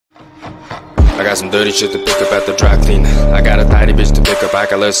I got some dirty shit to pick up at the dry cleaner. I got a tidy bitch to pick up, I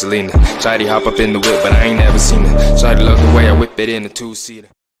got love Selena. Shawty hop up in the whip, but I ain't never seen her. Shawty love the way I whip it in a two-seater.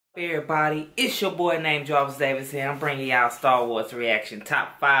 Hey everybody, it's your boy named Jarvis Davis here. I'm bringing y'all Star Wars reaction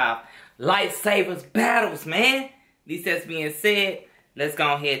top 5 lightsabers battles, man. At least that's being said, let's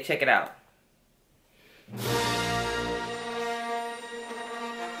go ahead and check it out.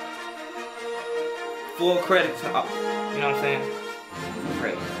 Full credit to, you know what I'm saying? Full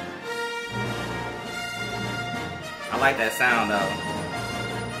credit. I like that sound though.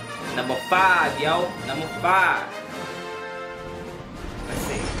 Number 5, yo. Number 5. Let's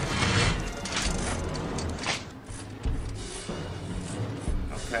see.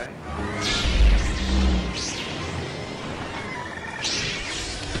 Okay.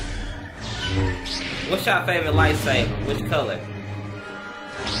 What's your favorite lightsaber? Which color?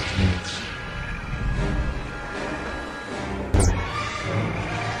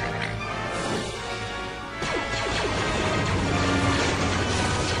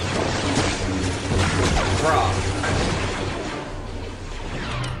 Bro.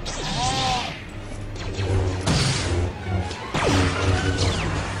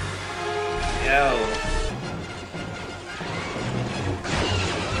 Yo.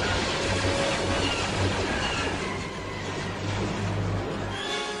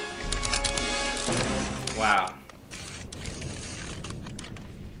 Wow.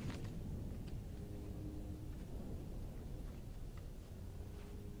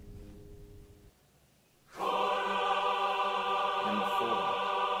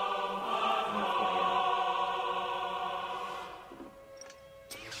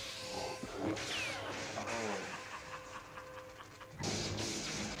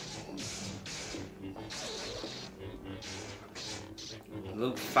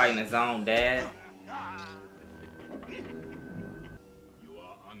 Luke fighting his own dad. You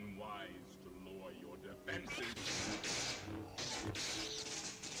are unwise to lower your defenses.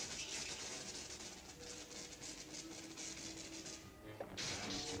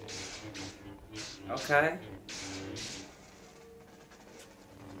 Okay.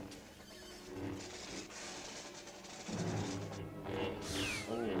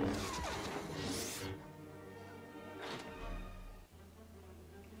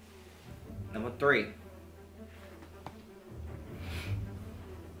 Number 3.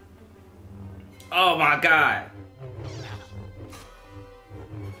 Oh my God.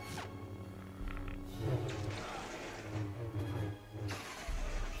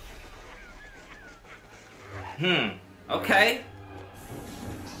 Okay.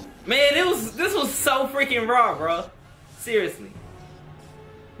 Man, this was so freaking raw, bro. Seriously.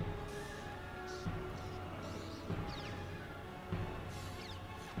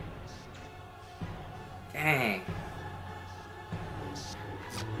 Dang.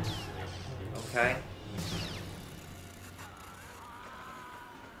 Okay.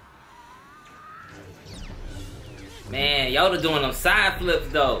 Man, Yoda doing them side flips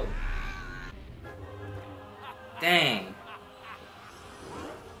though. Dang.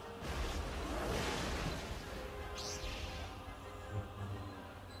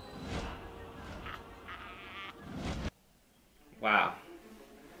 Wow.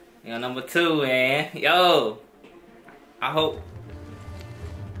 You know, number 2, man. Yo. I hope.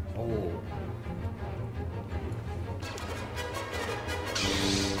 Oh.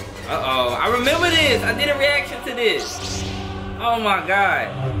 Uh-oh. I remember this. I did a reaction to this. Oh my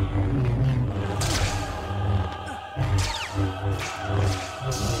God.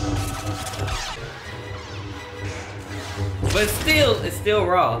 But still, it's still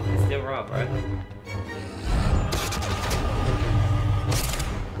raw. It's still raw, bro.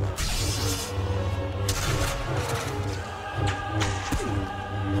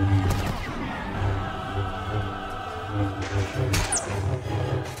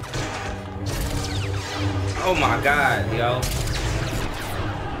 Oh my God, yo.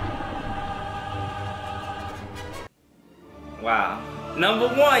 Wow. Number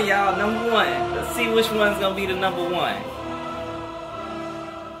 1, y'all. Number 1. Let's see which one's gonna be the number 1.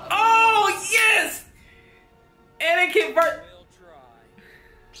 Oh, yes! Anakin Burt.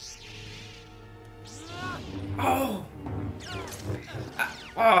 Oh.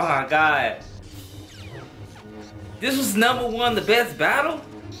 Oh my God. This was number 1, the best battle?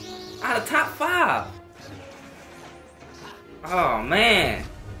 Out of top 5. Oh man.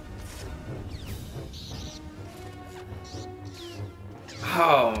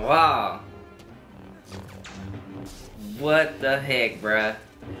 Oh wow. What the heck, bruh?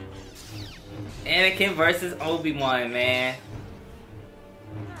 Anakin versus Obi-Wan, man.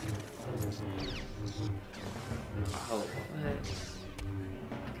 Oh, what?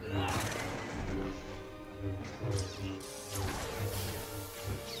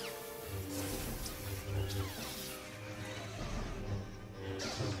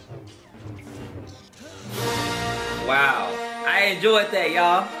 enjoyed that,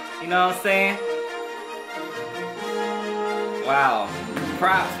 y'all. You know what I'm saying? Wow.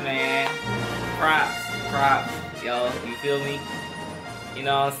 Props, man. Props. Yo, you feel me? You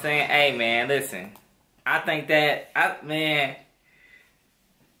know what I'm saying? Hey, man, listen. I think that, man,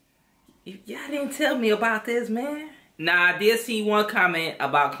 y'all didn't tell me about this, man. Now, I did see one comment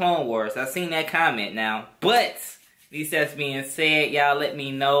about Clone Wars. I seen that comment now. But, these that's being said, y'all let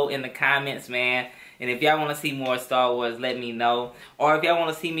me know in the comments, man. And if y'all want to see more Star Wars, let me know. Or if y'all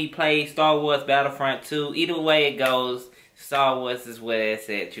want to see me play Star Wars Battlefront 2, either way it goes, Star Wars is where it's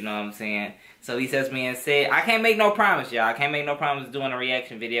at, you know what I'm saying? So these that's being said, I can't make no promise, y'all. I can't make no promise doing a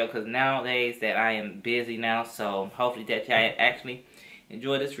reaction video because nowadays that I am busy now. So hopefully that y'all actually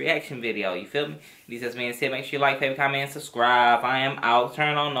enjoy this reaction video. You feel me? These that's being said, make sure you like, favorite, comment, and subscribe. I am out.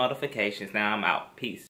 Turn on notifications. Now I'm out. Peace.